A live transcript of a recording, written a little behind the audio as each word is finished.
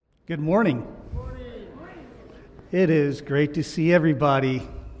Good morning. It is great to see everybody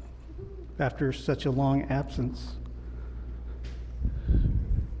after such a long absence.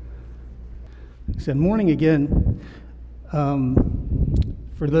 I said morning again.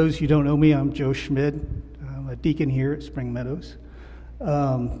 For those who don't know me, I'm Joe Schmid. I'm a deacon here at Spring Meadows.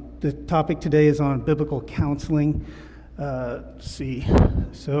 The topic today is on biblical counseling. Let's see.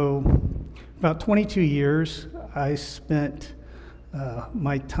 So about 22 years, I spent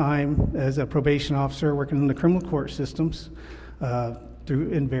my time as a probation officer working in the criminal court systems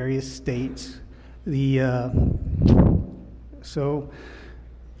in various states. So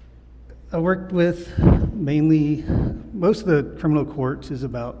I worked with most of the criminal courts is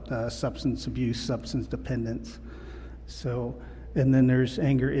about substance abuse, substance dependence. And then there's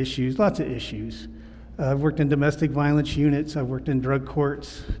anger issues, lots of issues. I've worked in domestic violence units. I've worked in drug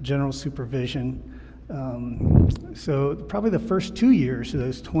courts, general supervision. So probably the first 2 years of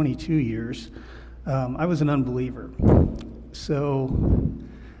those 22 years, I was an unbeliever. So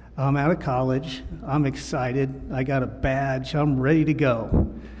I'm out of college. I'm excited. I got a badge. I'm ready to go.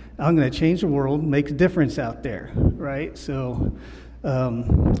 I'm going to change the world, make a difference out there, right? So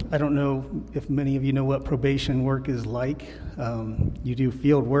I don't know if many of you know what probation work is like. You do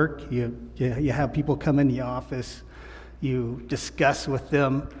field work. You have people come in the office. You discuss with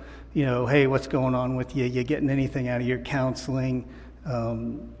them, hey, what's going on with you? You getting anything out of your counseling?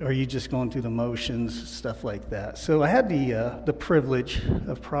 Are you just going through the motions, stuff like that? So I had the privilege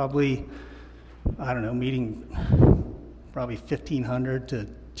of meeting probably 1,500 to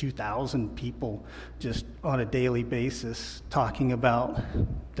 2,000 people just on a daily basis talking about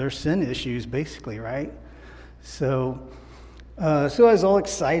their sin issues, basically, right? So I was all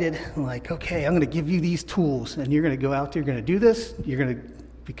excited. I'm like, okay, I'm going to give you these tools, and you're going to go out there, you're going to do this, you're going to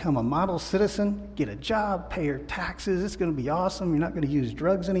become a model citizen, get a job, pay your taxes. It's going to be awesome. You're not going to use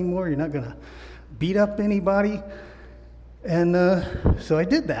drugs anymore. You're not going to beat up anybody. And so I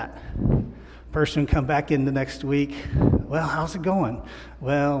did that. Person come back in the next week. Well, how's it going?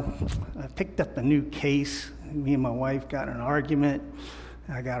 Well, I picked up a new case. Me and my wife got in an argument.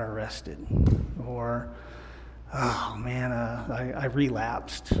 I got arrested. Or, oh man, I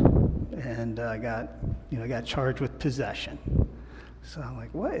relapsed, and I got charged with possession. So I'm like,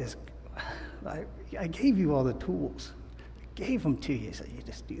 I gave you all the tools. I gave them to you. So you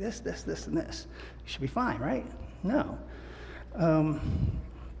just do this, this, this, and this. You should be fine, right? No.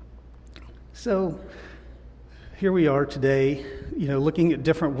 So here we are today, looking at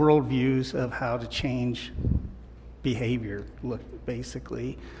different worldviews of how to change behavior,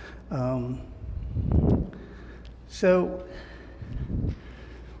 basically. So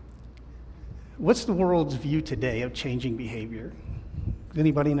what's the world's view today of changing behavior? Does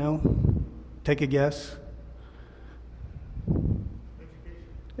anybody know? Take a guess.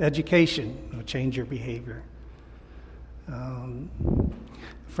 Education will change your behavior.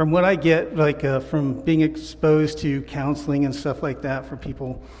 From what I get, from being exposed to counseling and stuff like that for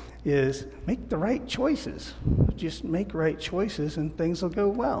people, is make the right choices. Just make right choices and things will go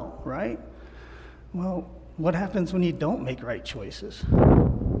well, right? Well, what happens when you don't make right choices?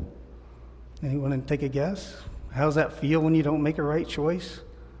 Anyone take a guess? How does that feel when you don't make a right choice?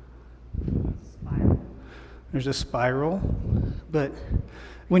 Spiral. There's a spiral. But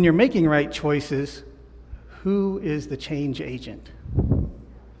when you're making right choices, who is the change agent?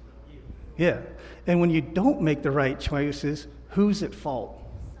 Yeah. And when you don't make the right choices, who's at fault?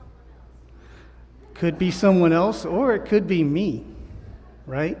 Could be someone else, or it could be me,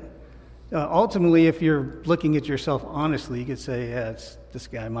 right? Ultimately, if you're looking at yourself honestly, you could say, yeah, it's this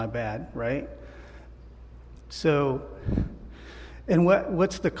guy, my bad, right? So, and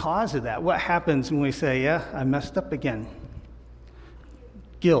what's the cause of that? What happens when we say, yeah, I messed up again?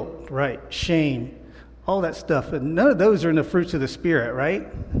 Guilt, right? Shame, all that stuff. And none of those are in the fruits of the Spirit, right?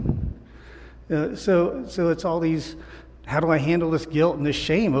 So it's all these, how do I handle this guilt and this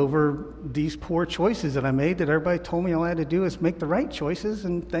shame over these poor choices that I made that everybody told me all I had to do is make the right choices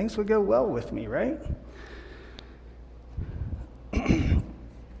and things would go well with me, right?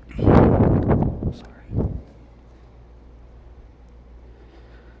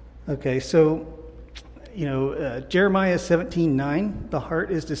 Okay, so, Jeremiah 17:9, the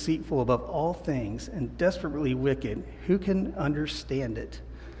heart is deceitful above all things and desperately wicked. Who can understand it?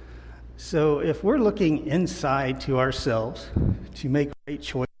 So if we're looking inside to ourselves to make right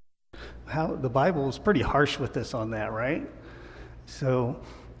choices, the Bible is pretty harsh with us on that, right? So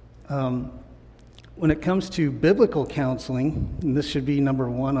when it comes to biblical counseling, and this should be number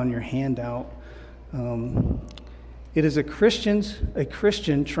 1 on your handout, It is a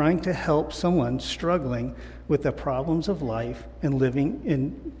Christian trying to help someone struggling with the problems of life and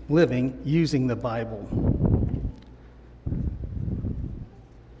living using the Bible.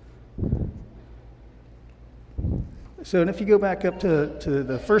 So, and if you go back up to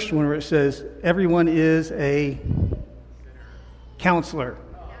the first one where it says, everyone is a counselor.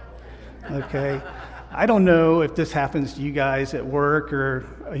 Okay. I don't know if this happens to you guys at work or,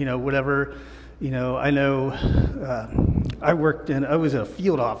 whatever. I know I was a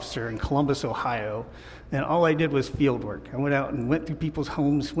field officer in Columbus, Ohio, and all I did was field work. I went out and went through people's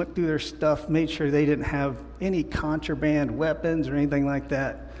homes, went through their stuff, made sure they didn't have any contraband weapons or anything like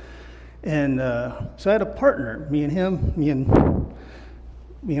that. And so I had a partner, me and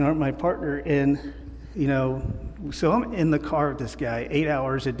my partner, and, so I'm in the car with this guy 8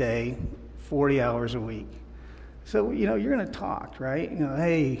 hours a day, 40 hours a week. So, you're going to talk, right?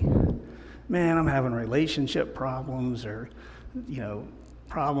 Hey, man, I'm having relationship problems or,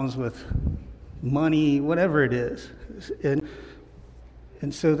 problems with money, whatever it is. And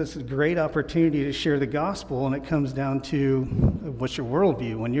so this is a great opportunity to share the gospel, and it comes down to what's your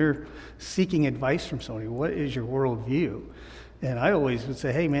worldview. When you're seeking advice from somebody, what is your worldview? And I always would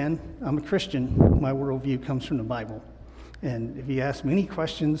say, hey, man, I'm a Christian. My worldview comes from the Bible. And if you ask me any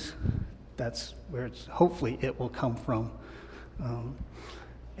questions, that's where hopefully it will come from.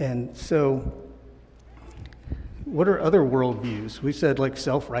 And so what are other worldviews? We said like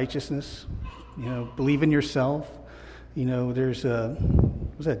self-righteousness, believe in yourself. There's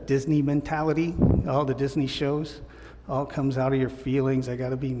was that Disney mentality, all the Disney shows, all comes out of your feelings. I got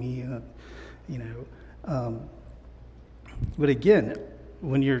to be me, But again,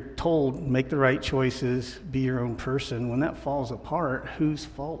 when you're told make the right choices, be your own person, when that falls apart, whose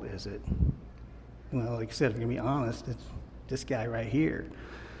fault is it? Well, like I said, if you're going to be honest, it's this guy right here.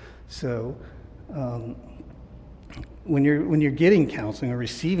 So when you're getting counseling or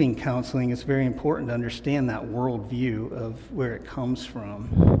receiving counseling, it's very important to understand that worldview of where it comes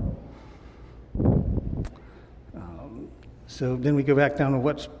from. So then we go back down to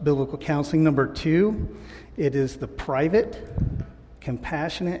what's biblical counseling. Number 2, it is the private,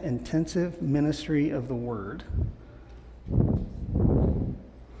 compassionate, intensive ministry of the Word.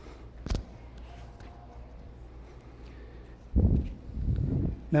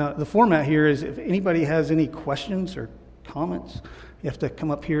 Now, the format here is if anybody has any questions or comments, you have to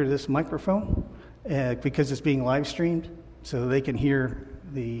come up here to this microphone because it's being live streamed so they can hear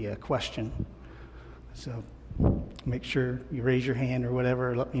the question. So make sure you raise your hand or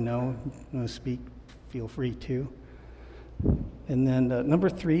whatever, let me know. If you want to speak, feel free to. And then number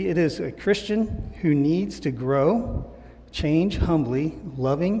 3, it is a Christian who needs to grow, change humbly,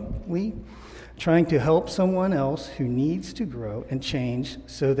 lovingly, trying to help someone else who needs to grow and change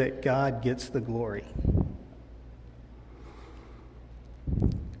so that God gets the glory.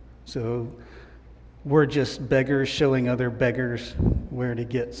 So we're just beggars showing other beggars where to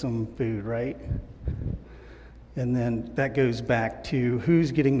get some food, right? And then that goes back to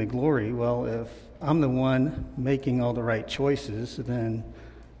who's getting the glory. Well, if I'm the one making all the right choices, then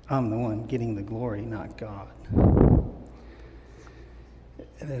I'm the one getting the glory, not God.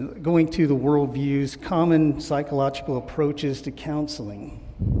 And then going to the worldviews, common psychological approaches to counseling.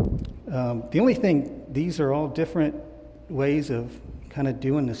 The only thing, these are all different ways of kind of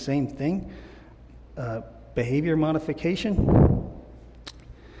doing the same thing. Behavior modification.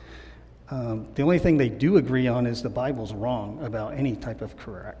 The only thing they do agree on is the Bible's wrong about any type of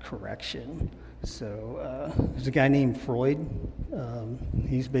correction. So there's a guy named Freud.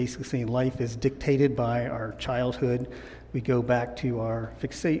 He's basically saying life is dictated by our childhood. We go back to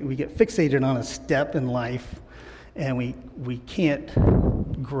we get fixated on a step in life, and we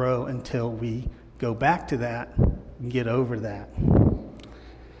can't grow until we go back to that and get over that.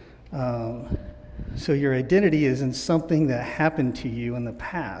 So your identity is in something that happened to you in the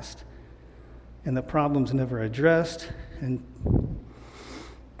past, and the problem's never addressed. And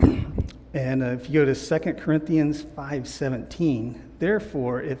if you go to 2 Corinthians 5:17,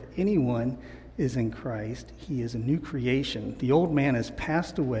 therefore, if anyone is in Christ, he is a new creation. The old man has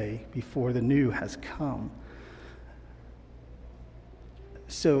passed away before the new has come.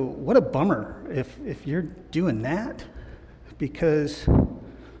 So what a bummer if you're doing that, because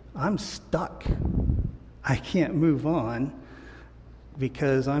I'm stuck. I can't move on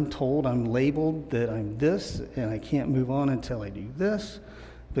because I'm told, I'm labeled that I'm this, and I can't move on until I do this.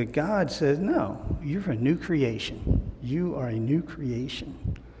 But God says, no, you're a new creation. You are a new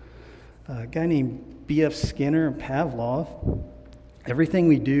creation. A guy named B.F. Skinner and Pavlov, everything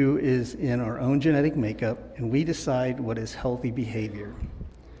we do is in our own genetic makeup, and we decide what is healthy behavior.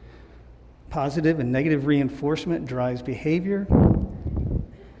 Positive and negative reinforcement drives behavior.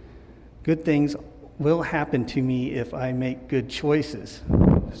 Good things will happen to me if I make good choices.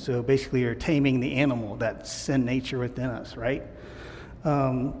 So basically, you're taming the animal, that sin nature within us, right?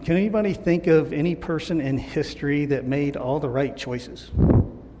 Can anybody think of any person in history that made all the right choices?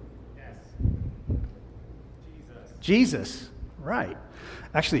 Yes. Jesus, right.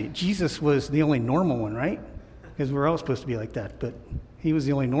 Actually, Jesus was the only normal one, right? Because we're all supposed to be like that, but he was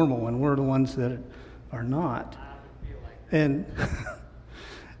the only normal one. We're the ones that are not. I feel like that. And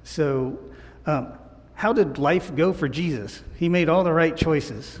so, how did life go for Jesus? He made all the right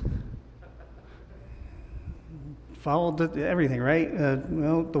choices. Followed everything, right?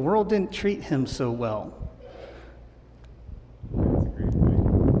 Well, the world didn't treat him so well. That's a great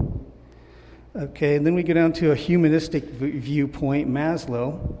point. Okay, and then we go down to a humanistic viewpoint,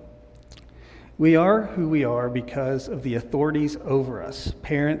 Maslow. We are who we are because of the authorities over us,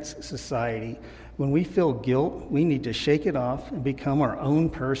 parents, society. When we feel guilt, we need to shake it off and become our own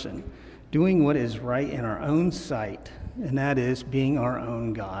person, doing what is right in our own sight, and that is being our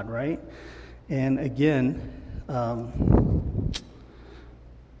own God, right? And again,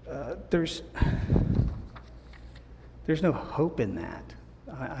 there's no hope in that.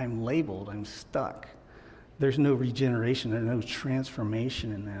 I'm labeled, I'm stuck. There's no regeneration, there's no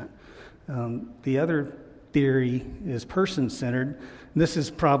transformation in that. The other theory is person-centered. This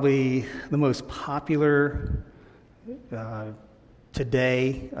is probably the most popular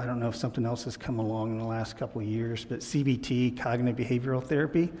today. I don't know if something else has come along in the last couple of years, but CBT, cognitive behavioral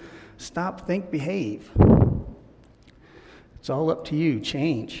therapy, stop, think, behave. It's all up to you.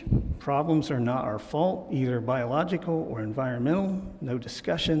 Change. Problems are not our fault, either biological or environmental. No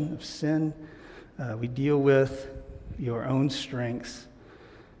discussion of sin. We deal with your own strengths.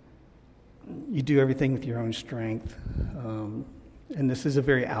 You do everything with your own strength. And this is a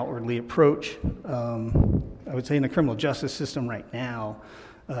very outwardly approach. I would say in the criminal justice system right now,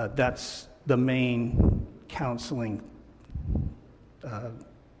 that's the main counseling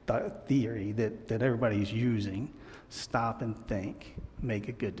theory that everybody's using. Stop and think, make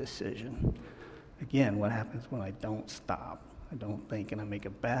a good decision. Again, what happens when I don't stop, I don't think, and I make a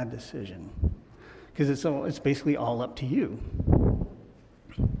bad decision? Because it's basically all up to you.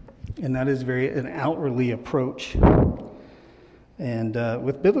 And that is an outwardly approach. And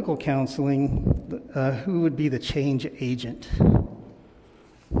with biblical counseling, who would be the change agent?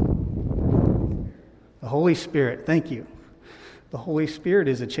 The Holy Spirit. Thank you. The Holy Spirit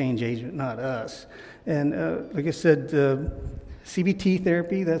is a change agent, not us. And like I said, CBT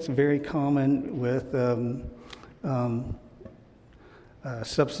therapy, that's very common with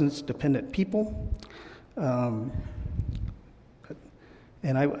substance-dependent people.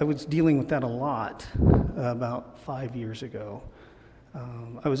 And I was dealing with that a lot about 5 years ago.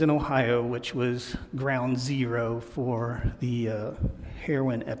 I was in Ohio, which was ground zero for the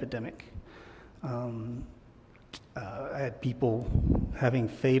heroin epidemic. I had people having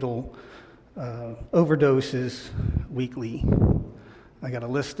fatal overdoses weekly. I got a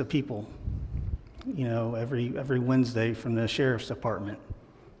list of people, every Wednesday from the sheriff's department.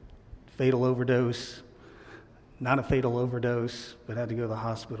 Fatal overdose, not a fatal overdose, but had to go to the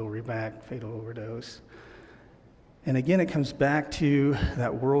hospital, back, fatal overdose. And again, it comes back to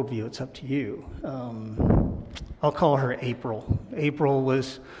that worldview. It's up to you. I'll call her April. April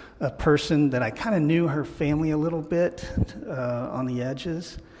was a person that I kind of knew her family a little bit on the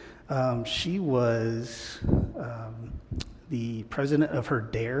edges. She was the president of her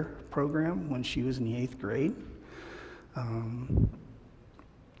DARE program when she was in the 8th grade.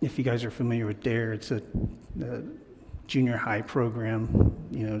 If you guys are familiar with DARE, it's a junior high program,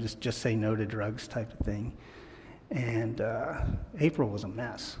 just say no to drugs type of thing. And April was a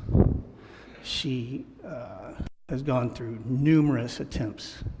mess. She has gone through numerous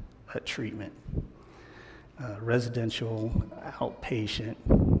attempts at treatment. Residential, outpatient.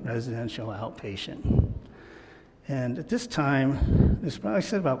 And at this time, I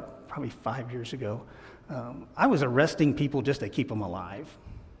said about probably 5 years ago, I was arresting people just to keep them alive.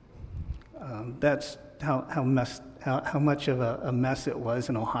 That's how much of a mess it was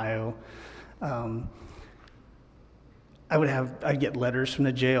in Ohio. I'd get letters from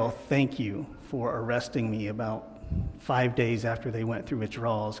the jail, thank you for arresting me, about 5 days after they went through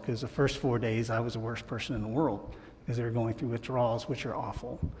withdrawals, because the first 4 days I was the worst person in the world because they were going through withdrawals, which are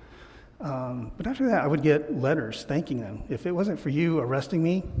awful. But after that, I would get letters thanking them. If it wasn't for you arresting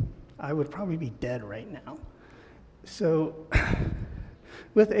me, I would probably be dead right now. So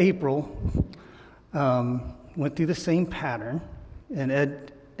with April, went through the same pattern, and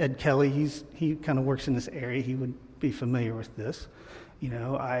Ed Kelly, he kind of works in this area. He would be familiar with this.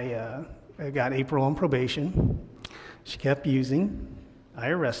 I I got April on probation. She kept using. I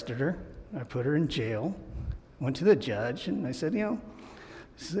arrested her. I put her in jail. Went to the judge, and I said,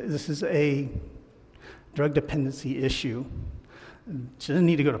 this is a drug dependency issue. She doesn't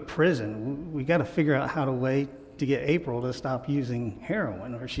need to go to prison. We got to figure out how to get April to stop using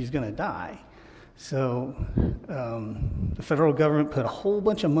heroin, or she's going to die. So the federal government put a whole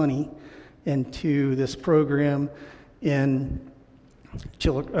bunch of money into this program in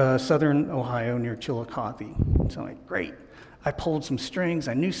southern Ohio near Chillicothe. So I'm like, great. I pulled some strings.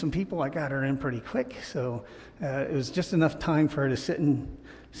 I knew some people. I got her in pretty quick. So it was just enough time for her to sit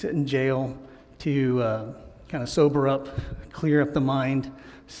in jail to kind of sober up, clear up the mind,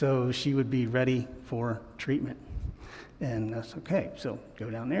 so she would be ready for treatment. And that's okay. So go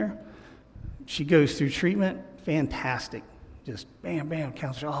down there. She goes through treatment. Fantastic. Just bam, bam.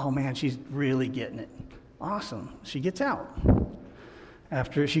 Counselor, oh man, she's really getting it. Awesome. She gets out.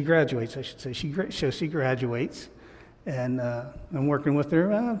 After she graduates, I should say. She graduates. And I'm working with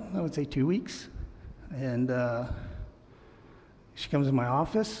her, I would say 2 weeks. And she comes in my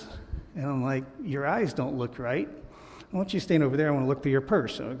office, and I'm like, your eyes don't look right. I want you to stand over there. I want to look through your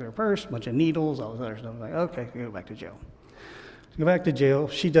purse. So I look at her purse, a bunch of needles, all this other stuff. I'm like, okay, go back to jail. So go back to jail.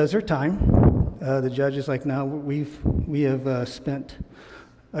 She does her time. The judge is like, no, we have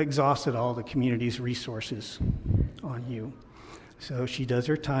exhausted all the community's resources on you. So she does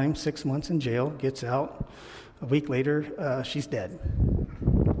her time, 6 months in jail, gets out. A week later, she's dead.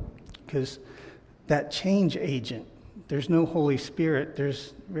 Because that change agent, there's no Holy Spirit.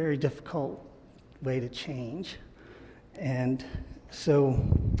 There's a very difficult way to change. And so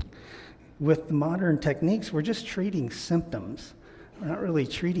with the modern techniques, we're just treating symptoms. We're not really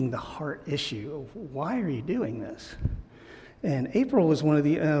treating the heart issue. Why are you doing this? And April was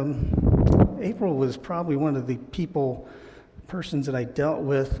probably one of the persons that I dealt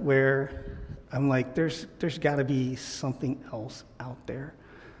with where I'm like, there's got to be something else out there.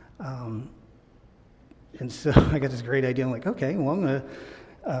 And so I got this great idea. I'm like, okay, well,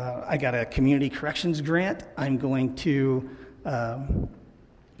 I got a community corrections grant. I'm going to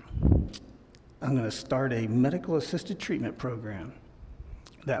start a medical assisted treatment program.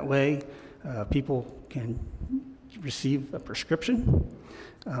 That way, people can receive a prescription.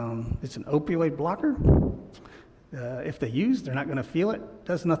 It's an opioid blocker. If they use, they're not going to feel it.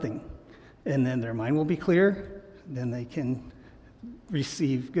 Does nothing. And then their mind will be clear. Then they can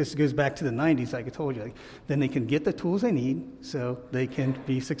receive, this goes back to the 90s, like I told you. Then they can get the tools they need so they can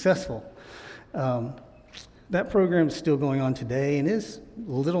be successful. That program is still going on today and is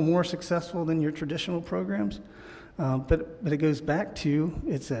a little more successful than your traditional programs. But it goes back to,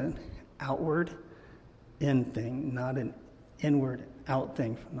 it's an outward in thing, not an inward out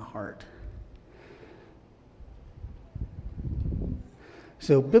thing from the heart.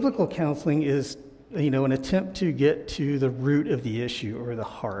 So biblical counseling is, an attempt to get to the root of the issue or the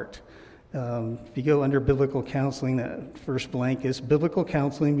heart. If you go under biblical counseling, that first blank is biblical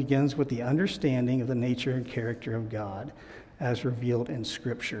counseling begins with the understanding of the nature and character of God as revealed in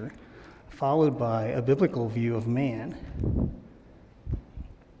Scripture, followed by a biblical view of man.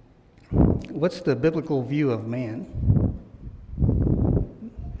 What's the biblical view of man?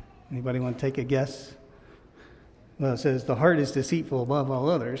 Anybody want to take a guess? Well, it says the heart is deceitful above all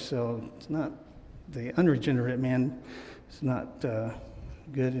others, so it's not, the unregenerate man is not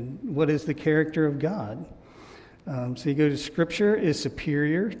good. And what is the character of God? So you go to Scripture is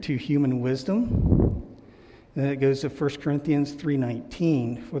superior to human wisdom. Then it goes to 1 Corinthians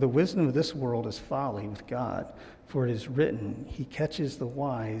 3:19. For the wisdom of this world is folly with God. For it is written, He catches the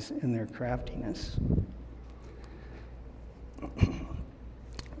wise in their craftiness.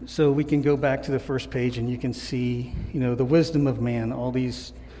 So we can go back to the first page and you can see, the wisdom of man, all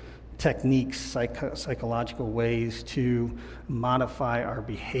these techniques, psychological ways to modify our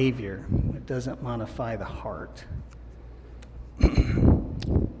behavior. It doesn't modify the heart.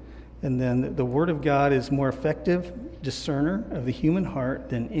 And then the Word of God is more effective discerner of the human heart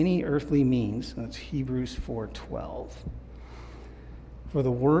than any earthly means. That's Hebrews 4:12. For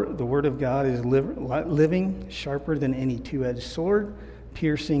the word of God is living, sharper than any two-edged sword,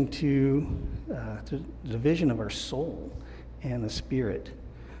 piercing to the division of our soul and the spirit,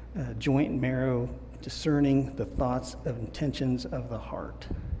 joint and marrow, discerning the thoughts of intentions of the heart.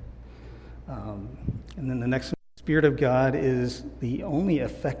 And then the next one, the Spirit of God is the only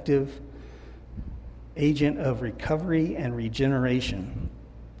effective agent of recovery and regeneration.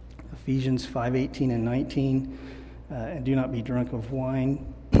 Ephesians 5:18 and 19, and do not be drunk of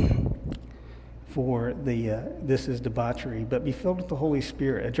wine, for this is debauchery, but be filled with the Holy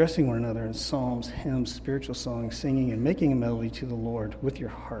Spirit, addressing one another in psalms, hymns, spiritual songs, singing, and making a melody to the Lord with your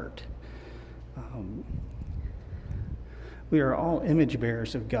heart, We are all image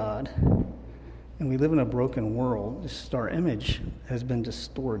bearers of God, and we live in a broken world. Just our image has been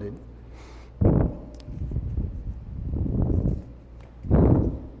distorted.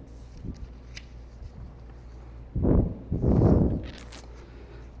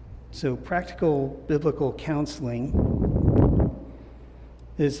 So practical biblical counseling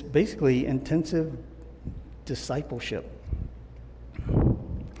is basically intensive discipleship.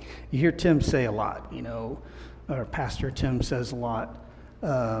 You hear Tim say a lot, or Pastor Tim says a lot.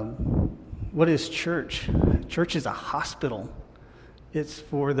 What is church? Church is a hospital. It's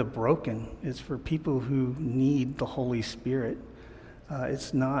for the broken. It's for people who need the Holy Spirit.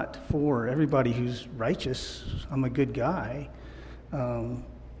 It's not for everybody who's righteous. I'm a good guy.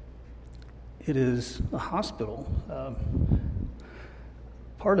 It is a hospital.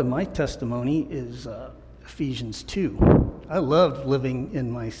 Part of my testimony is Ephesians 2. I loved living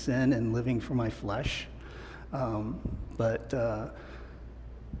in my sin and living for my flesh. But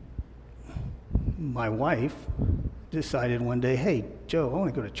my wife decided one day, hey, Joe, I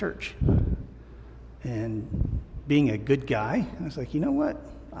want to go to church. And being a good guy, I was like, you know what?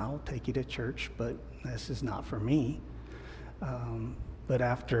 I'll take you to church, but this is not for me. But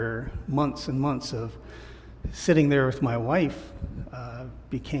after months and months of sitting there with my wife,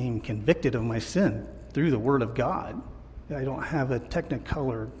 became convicted of my sin through the Word of God. I don't have a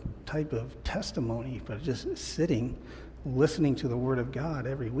technicolor type of testimony, but just sitting, listening to the Word of God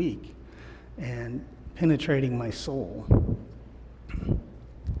every week and penetrating my soul.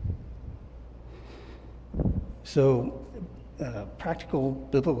 So, practical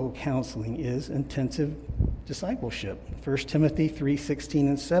biblical counseling is intensive discipleship. 1 Timothy 3:16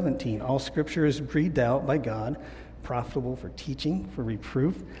 and 17. All Scripture is breathed out by God, profitable for teaching, for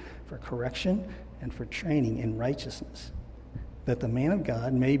reproof, for correction, and for training in righteousness, that the man of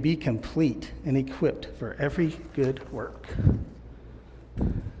God may be complete and equipped for every good work.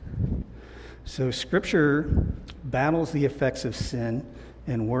 So Scripture battles the effects of sin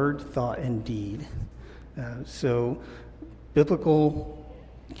in word, thought, and deed. So biblical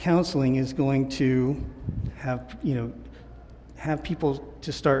counseling is going to have people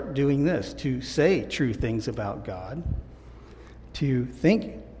to start doing this, to say true things about God, to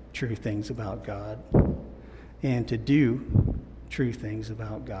think true things about God, and to do true things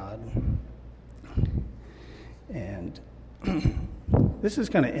about God. And this is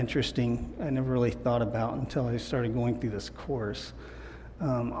kind of interesting. I never really thought about until I started going through this course.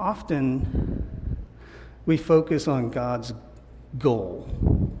 Often we focus on God's goal,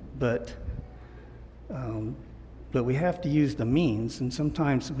 but we have to use the means, and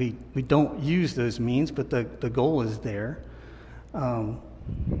sometimes we don't use those means, but the goal is there.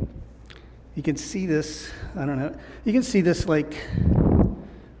 You can see this, I don't know, you can see this like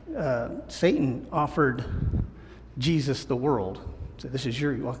Satan offered Jesus the world. So this is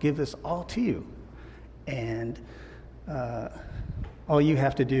I'll give this all to you. And all you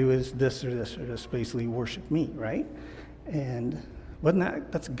have to do is this or this or this, basically worship me, right? And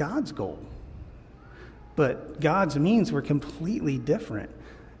that's God's goal. But God's means were completely different.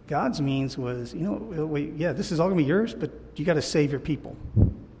 God's means was, this is all going to be yours, but you got to save your people,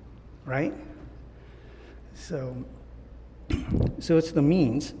 right? So it's the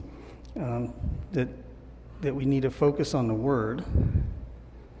means that we need to focus on the Word.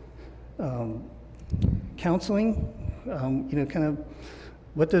 Counseling, kind of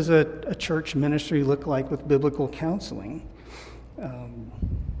what does a church ministry look like with biblical counseling?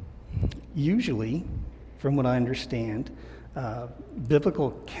 Usually, from what I understand,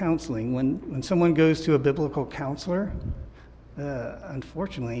 biblical counseling, when someone goes to a biblical counselor,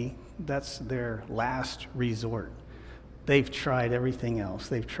 unfortunately, that's their last resort. They've tried everything else.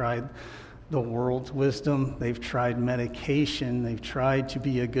 They've tried the world's wisdom. They've tried medication. They've tried to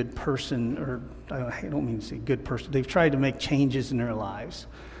be a good person, or I don't mean to say good person. They've tried to make changes in their lives.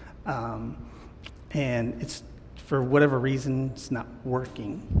 And it's, for whatever reason, it's not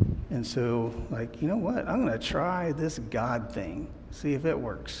working. And so, you know what? I'm going to try this God thing, see if it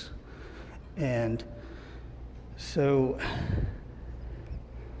works. And so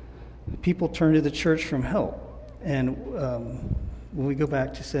people turn to the church for help. And when we go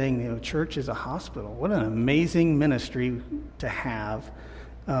back to saying, church is a hospital, what an amazing ministry to have,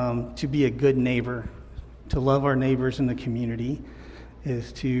 to be a good neighbor, to love our neighbors in the community,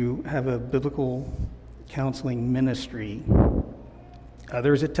 is to have a biblical counseling ministry.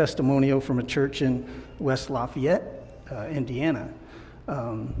 There's a testimonial from a church in West Lafayette, Indiana.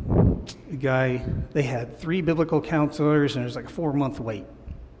 The guy, they had 3 biblical counselors, and there's like a 4-month wait.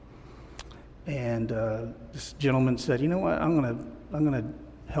 And this gentleman said, you know what, I'm gonna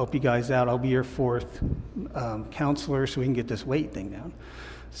help you guys out. I'll be your fourth counselor so we can get this weight thing down.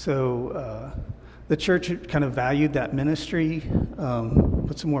 So the church kind of valued that ministry,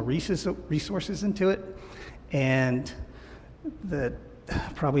 put some more resources into it, and that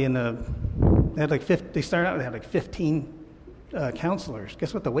probably they had like they started out, they had like 15 counselors.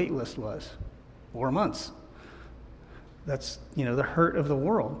 Guess what the wait list was? 4 months. That's, the hurt of the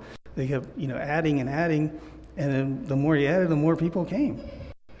world. They kept, adding, and then the more you added, the more people came.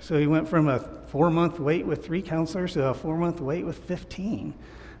 So he went from a 4-month wait with 3 counselors to a 4-month wait with 15.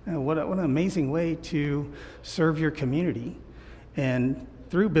 What an amazing way to serve your community. And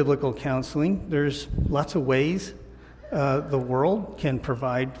through biblical counseling, there's lots of ways the world can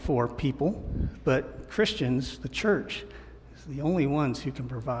provide for people, but Christians, the church, is the only ones who can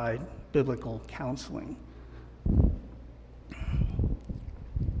provide biblical counseling.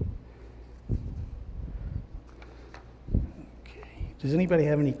 Okay. Does anybody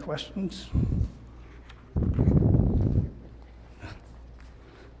have any questions?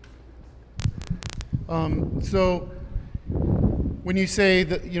 So when you say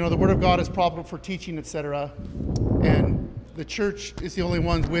that, the Word of God is profitable for teaching, etc., and the church is the only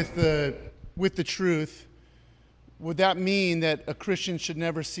ones with the truth, would that mean that a Christian should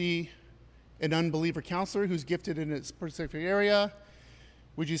never see an unbeliever counselor who's gifted in a specific area?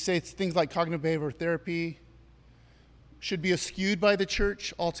 Would you say things like cognitive behavioral therapy should be eschewed by the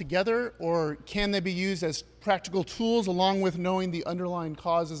church altogether, or can they be used as practical tools along with knowing the underlying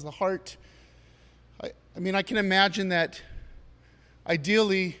causes of the heart? I can imagine that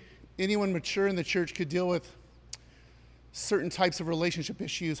ideally anyone mature in the church could deal with certain types of relationship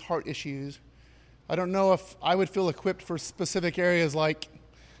issues, heart issues. I don't know if I would feel equipped for specific areas like,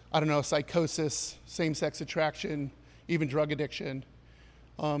 psychosis, same-sex attraction, even drug addiction.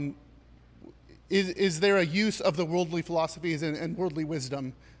 Is there a use of the worldly philosophies and worldly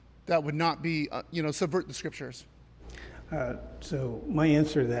wisdom that would not be, subvert the scriptures? So my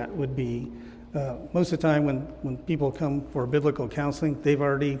answer to that would be, most of the time when people come for biblical counseling, they've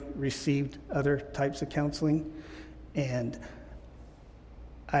already received other types of counseling. And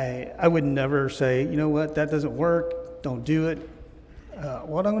I would never say, that doesn't work, don't do it.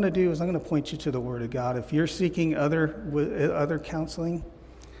 What I'm going to do is I'm going to point you to the Word of God. If you're seeking other counseling,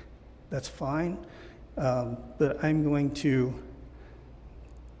 that's fine. But I'm going to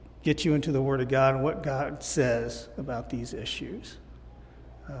get you into the Word of God and what God says about these issues,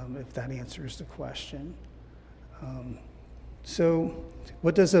 if that answers the question. So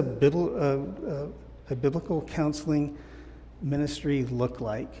what does a biblical counseling ministry look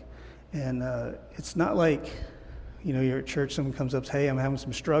like? And it's not like, you're at church, someone comes up, hey, I'm having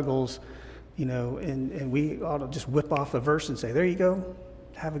some struggles, and we ought to just whip off a verse and say, there you go,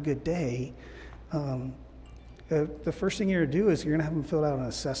 have a good day. The first thing you're going to do is you're going to have them fill out an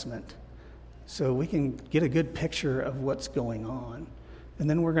assessment so we can get a good picture of what's going on. And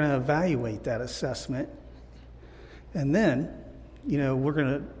then we're going to evaluate that assessment. And then,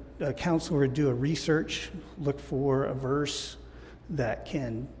 a counselor would do a research, look for a verse that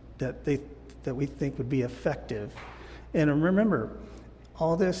we think would be effective. And remember,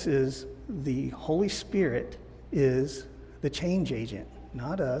 all this is the Holy Spirit is the change agent,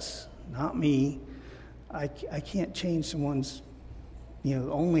 not us, not me. I can't change someone's,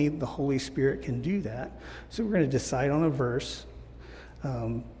 only the Holy Spirit can do that. So we're going to decide on a verse.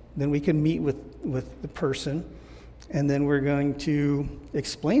 Then we can meet with the person, and then we're going to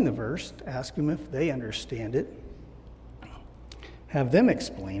explain the verse, ask them if they understand it, have them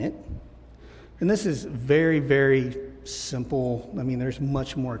explain it. And this is very, very simple. There's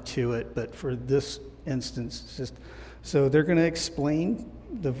much more to it, but for this instance, so they're going to explain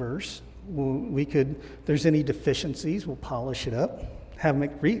the verse. If there's any deficiencies, we'll polish it up, have them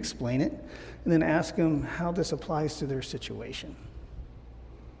re-explain it, and then ask them how this applies to their situation.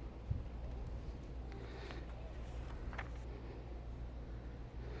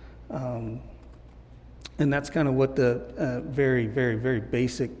 And that's kind of what the very, very, very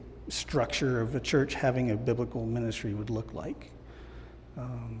basic structure of a church having a biblical ministry would look like.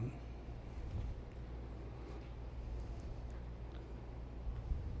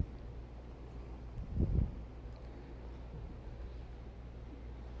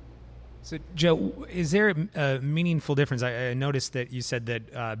 So, Joe, is there a meaningful difference? I noticed that you said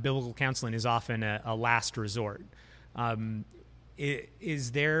that biblical counseling is often a last resort.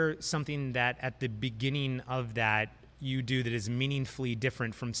 Is there something that at the beginning of that you do that is meaningfully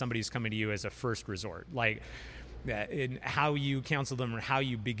different from somebody who's coming to you as a first resort? Like in how you counsel them or how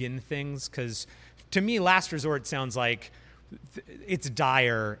you begin things? Because to me, last resort sounds like it's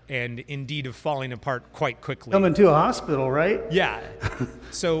dire and indeed of falling apart quite quickly. Coming to a hospital, right? Yeah.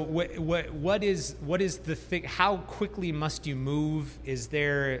 So what is the thing? How quickly must you move? Is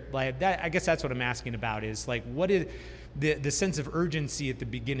there like that? I guess that's what I'm asking about. Is like what is the sense of urgency at the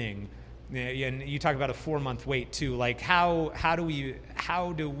beginning? And you talk about a 4-month wait too. Like how do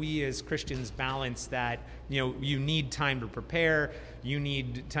we as Christians balance that? You need time to prepare. You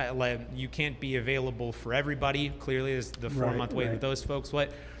can't be available for everybody. Clearly, there's the 4-month wait with those folks. Well,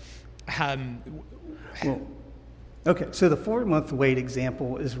 okay. So the 4-month wait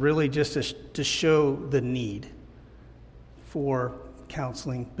example is really just to show the need for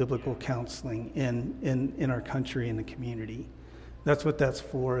counseling, biblical counseling in our country and the community. That's what that's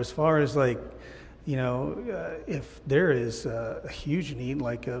for. As far as if there is a huge need,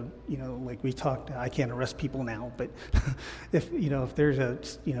 like we talked, I can't arrest people now, but if there's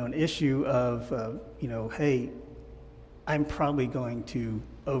an issue of, hey, I'm probably going to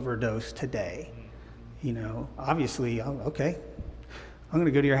overdose today, obviously, okay, I'm going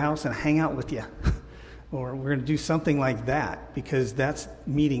to go to your house and hang out with you. Or we're going to do something like that because that's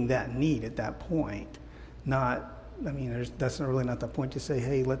meeting that need at that point. That's really not the point to say,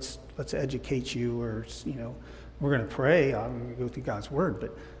 hey, let's educate you, or we're going to pray. I'm going to go through God's word,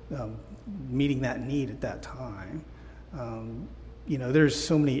 but meeting that need at that time. There's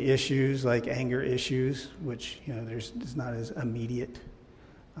so many issues like anger issues, which it's not as immediate.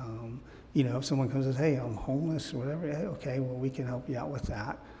 If someone comes and says, hey, I'm homeless or whatever, okay, well, we can help you out with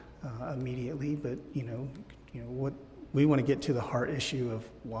that immediately. But what we want to get to the heart issue of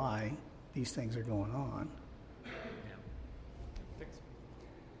why these things are going on.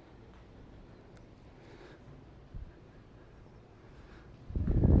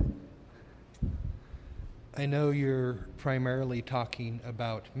 I know you're primarily talking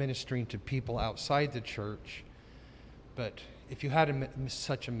about ministering to people outside the church, but if you had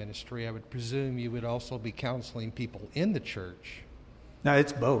such a ministry, I would presume you would also be counseling people in the church. No,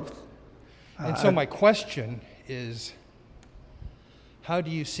 it's both. And so my question is, how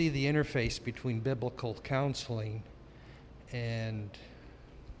do you see the interface between biblical counseling and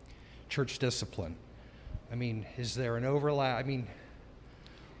church discipline? Is there an overlap?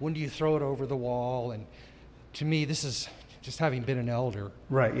 When do you throw it over the wall? And to me, this is just having been an elder.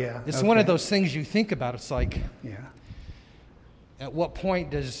 Right, yeah. It's one of those things you think about. It's like, yeah. At what point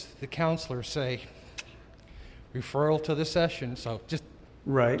does the counselor say, referral to the session? So just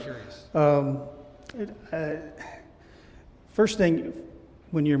curious. First thing,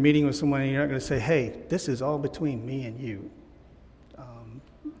 when you're meeting with someone, you're not going to say, hey, this is all between me and you.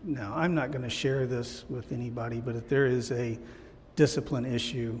 No, I'm not going to share this with anybody, but if there is a discipline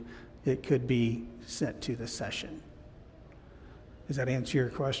issue, it could be sent to the session. Does that answer your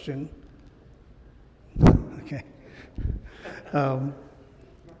question? Okay.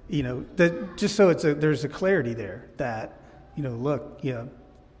 Just so there's a clarity there that,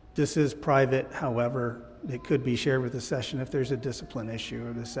 this is private. However, it could be shared with the session if there's a discipline issue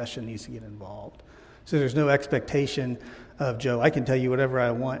or the session needs to get involved. So there's no expectation of, Joe, I can tell you whatever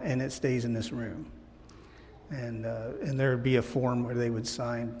I want and it stays in this room. And there would be a form where they would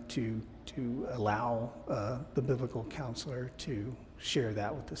sign to allow the biblical counselor to share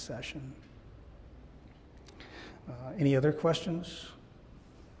that with the session. Any other questions?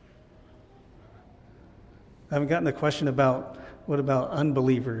 I haven't gotten the question about what about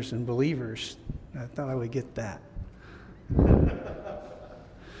unbelievers and believers. I thought I would get that.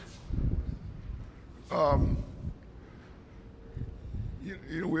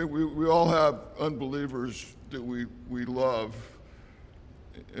 We all have unbelievers that we love,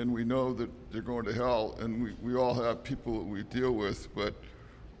 and we know that they're going to hell, and we all have people that we deal with, but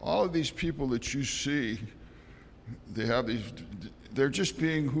all of these people that you see, they're just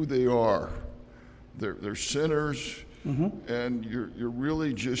being who they are. They're sinners, and you're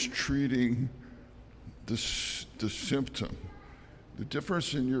really just treating the symptom. The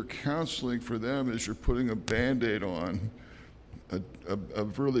difference in your counseling for them is you're putting a Band-Aid on a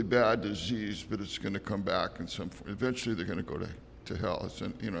really bad disease, but it's going to come back, and eventually they're going to go to hell.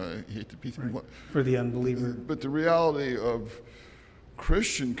 I hate to be for the unbeliever. But the reality of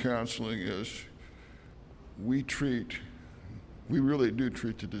Christian counseling is we really do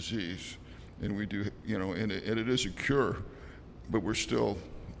treat the disease, and we do, and it is a cure, but we're still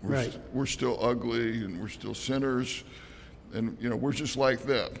ugly, and we're still sinners, and we're just like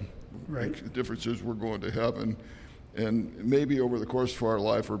them. Right. The difference is we're going to heaven, and maybe over the course of our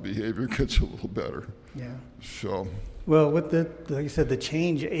life, our behavior gets a little better. Yeah. So. Well, with like I said, the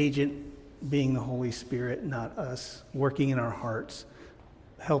change agent being the Holy Spirit, not us, working in our hearts,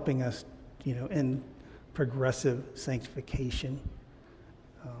 helping us, and progressive sanctification.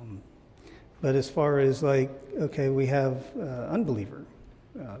 But as far as like, okay, we have unbeliever.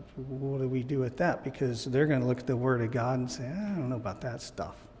 What do we do with that? Because they're going to look at the Word of God and say, I don't know about that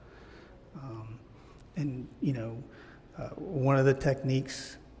stuff. And, one of the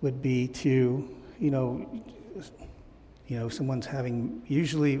techniques would be to, someone's having,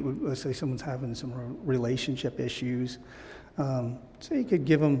 usually, let's say someone's having some relationship issues. So you could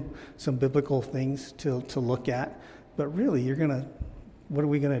give them some biblical things to look at. But really, what are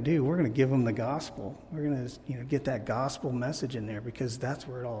we going to do? We're going to give them the gospel. We're going to, get that gospel message in there, because that's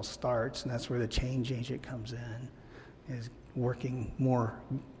where it all starts, and that's where the change agent comes in, is working more,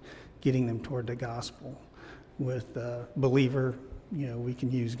 getting them toward the gospel. With a believer, we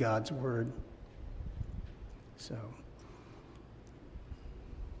can use God's word. So,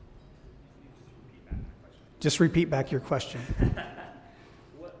 just repeat back your question.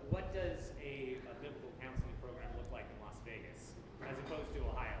 What does a biblical counseling program look like in Las Vegas as opposed to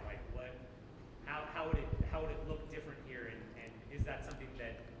Ohio? Like, how would it look different here? And is that something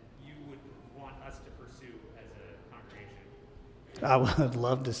that you would want us to pursue as a congregation? I would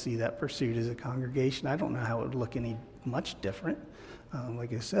love to see that pursued as a congregation. I don't know how it would look any much different.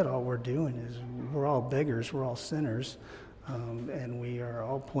 Like I said, all we're doing is we're all beggars, we're all sinners, and we are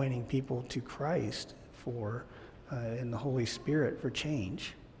all pointing people to Christ for and the Holy Spirit for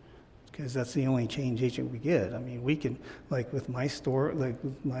change, because that's the only change agent we get. I mean, we can, like with my story, like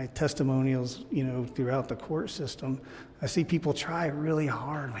with my testimonials, throughout the court system, I see people try really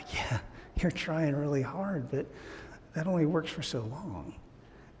hard. Like, yeah, you're trying really hard, but that only works for so long.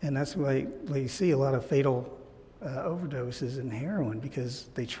 And that's why you see a lot of fatal overdoses in heroin, because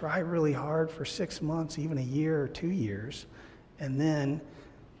they try really hard for 6 months, even a year or 2 years, and then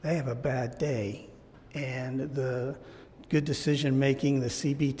they have a bad day. And the good decision making, the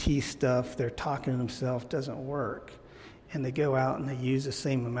CBT stuff, they're talking to themselves, doesn't work. And they go out and they use the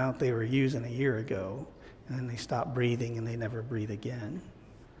same amount they were using a year ago, and then they stop breathing and they never breathe again.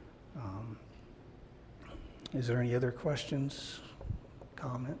 Is there any other questions,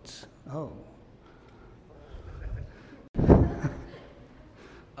 comments? Oh.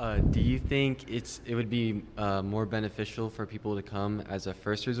 Do you think it would be more beneficial for people to come as a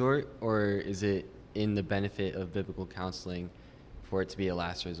first resort, or is it in the benefit of biblical counseling for it to be a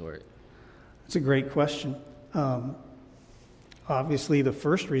last resort? That's a great question. Obviously, the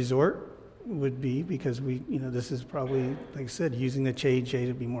first resort would be, because this is probably, like I said, using the JJ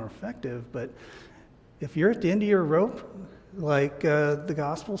to be more effective. But if you're at the end of your rope, like the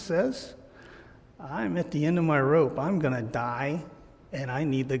gospel says, I'm at the end of my rope. I'm going to die, and I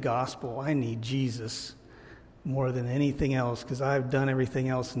need the gospel. I need Jesus more than anything else, because I've done everything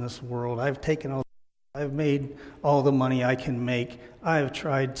else in this world. I've made all the money I can make. I've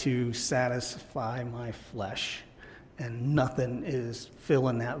tried to satisfy my flesh, and nothing is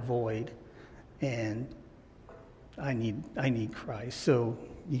filling that void. And I need Christ. So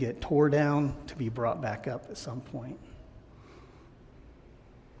you get tore down to be brought back up at some point.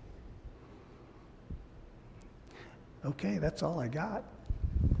 Okay, that's all I got.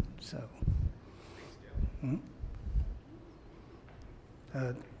 So, do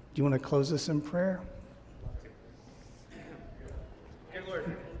you want to close us in prayer? Dear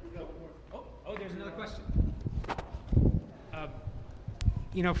Lord. Oh, there's another question.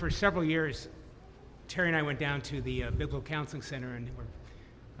 For several years, Terry and I went down to the Biblical Counseling Center, and were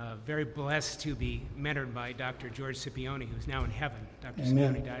very blessed to be mentored by Dr. George Scipione, who's now in heaven. Dr.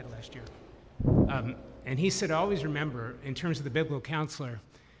 Amen. Scipione died last year. And he said, always remember, in terms of the biblical counselor,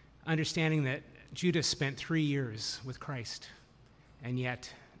 understanding that Judas spent 3 years with Christ, and yet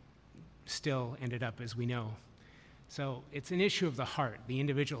still ended up as we know. So it's an issue of the heart. The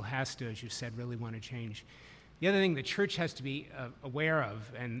individual has to, as you said, really want to change. The other thing the church has to be aware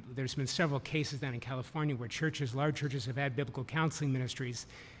of, and there's been several cases down in California where large churches have had biblical counseling ministries,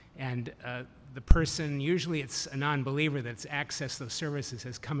 and the person, usually it's a non-believer that's accessed those services,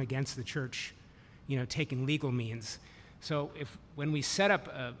 has come against the church, taking legal means. So when we set up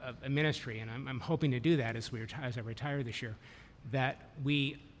a ministry, and I'm hoping to do that as I retire this year, that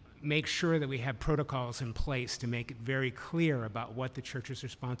we make sure that we have protocols in place to make it very clear about what the church's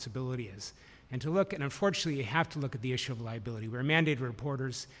responsibility is. And unfortunately, you have to look at the issue of liability. We're mandated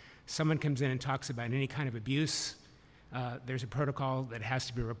reporters. Someone comes in and talks about any kind of abuse, there's a protocol that has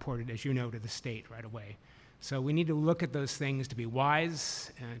to be reported, as you know, to the state right away. So we need to look at those things to be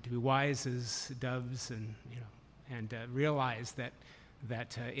wise as doves, and realize that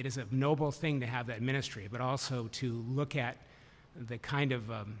it is a noble thing to have that ministry, but also to look at the kind of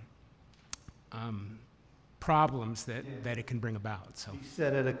problems that it can bring about. So,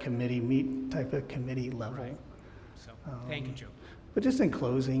 Set at a committee level. Right. So thank you, Joe. But just in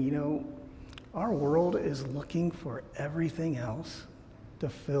closing, our world is looking for everything else to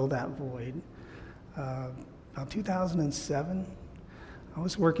fill that void. About 2007, I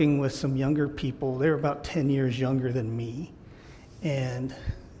was working with some younger people. They were about 10 years younger than me. And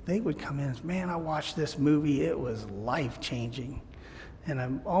they would come in and say, man, I watched this movie. It was life-changing.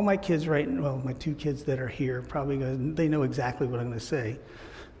 And all my kids my 2 kids that are here they know exactly what I'm going to say.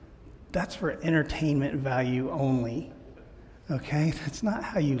 That's for entertainment value only. Okay? That's not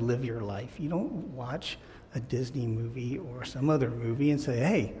how you live your life. You don't watch a Disney movie or some other movie and say,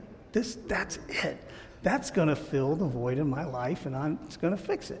 hey, that's it. That's going to fill the void in my life and it's going to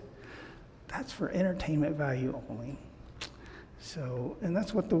fix it. That's for entertainment value only. So, and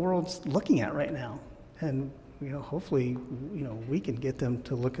that's what the world's looking at right now. And, hopefully, we can get them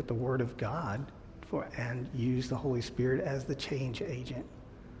to look at the Word of God and use the Holy Spirit as the change agent.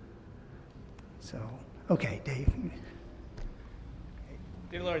 So, okay, Dave.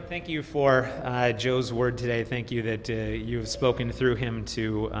 Dear Lord, thank you for Joe's word today. Thank you that you have spoken through him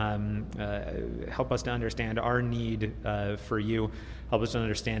to help us to understand our need for you. Help us to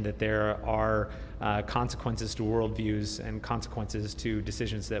understand that there are consequences to worldviews and consequences to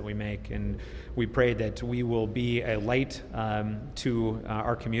decisions that we make. And we pray that we will be a light to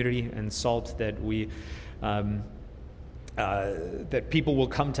our community and salt, that we that people will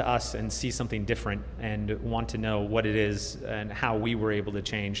come to us and see something different and want to know what it is and how we were able to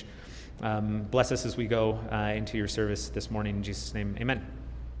change. Bless us as we go into your service this morning. In Jesus' name, amen.